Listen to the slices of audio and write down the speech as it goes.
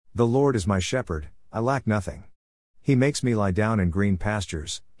The Lord is my shepherd, I lack nothing. He makes me lie down in green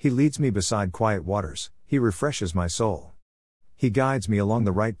pastures, He leads me beside quiet waters, He refreshes my soul. He guides me along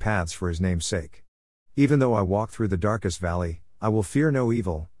the right paths for His name's sake. Even though I walk through the darkest valley, I will fear no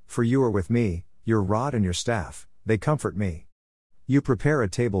evil, for You are with me, Your rod and Your staff, they comfort me. You prepare a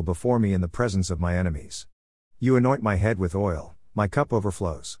table before me in the presence of my enemies. You anoint my head with oil, my cup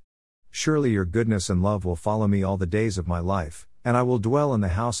overflows. Surely Your goodness and love will follow me all the days of my life, and I will dwell in the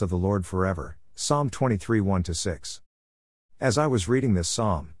house of the Lord forever. Psalm 23 1-6. As I was reading this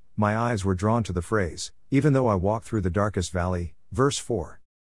psalm, my eyes were drawn to the phrase, even though I walk through the darkest valley, verse 4.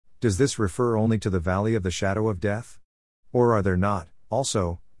 Does this refer only to the valley of the shadow of death? Or are there not,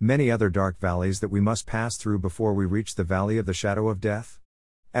 also, many other dark valleys that we must pass through before we reach the valley of the shadow of death?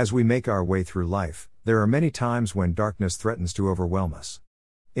 As we make our way through life, there are many times when darkness threatens to overwhelm us.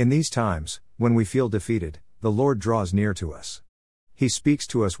 In these times, when we feel defeated, the Lord draws near to us. He speaks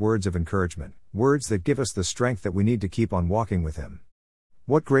to us words of encouragement, words that give us the strength that we need to keep on walking with Him.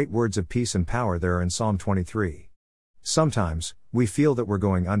 What great words of peace and power there are in Psalm 23. Sometimes, we feel that we're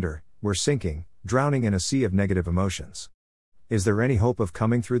going under, we're sinking, drowning in a sea of negative emotions. Is there any hope of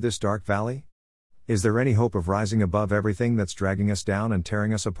coming through this dark valley? Is there any hope of rising above everything that's dragging us down and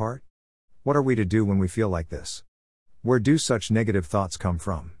tearing us apart? What are we to do when we feel like this? Where do such negative thoughts come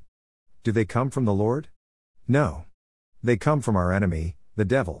from? Do they come from the Lord? No. They come from our enemy, the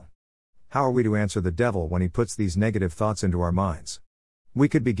devil. How are we to answer the devil when he puts these negative thoughts into our minds? We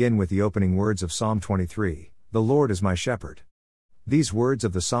could begin with the opening words of Psalm 23, "The Lord is my shepherd." These words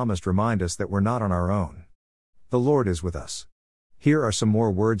of the psalmist remind us that we're not on our own. The Lord is with us. Here are some more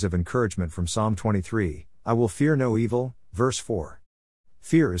words of encouragement from Psalm 23, "I will fear no evil," verse 4.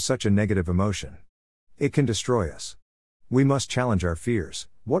 Fear is such a negative emotion. It can destroy us. We must challenge our fears.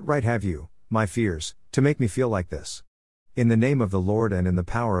 What right have you, my fears, to make me feel like this? In the name of the Lord and in the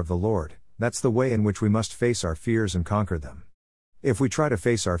power of the Lord, that's the way in which we must face our fears and conquer them. If we try to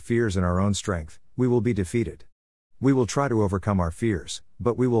face our fears in our own strength, we will be defeated. We will try to overcome our fears,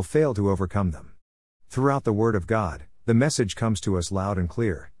 but we will fail to overcome them. Throughout the Word of God, the message comes to us loud and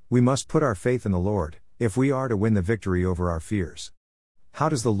clear: we must put our faith in the Lord, if we are to win the victory over our fears. How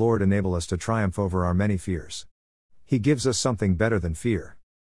does the Lord enable us to triumph over our many fears? He gives us something better than fear.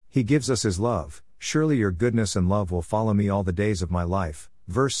 He gives us His love. Surely Your goodness and love will follow me all the days of my life,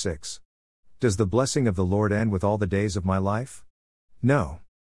 verse 6. Does the blessing of the Lord end with all the days of my life? No.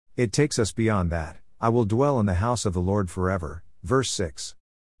 It takes us beyond that. I will dwell in the house of the Lord forever, verse 6.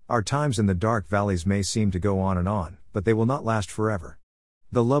 Our times in the dark valleys may seem to go on, but they will not last forever.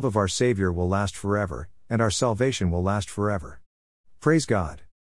 The love of our Savior will last forever, and our salvation will last forever. Praise God.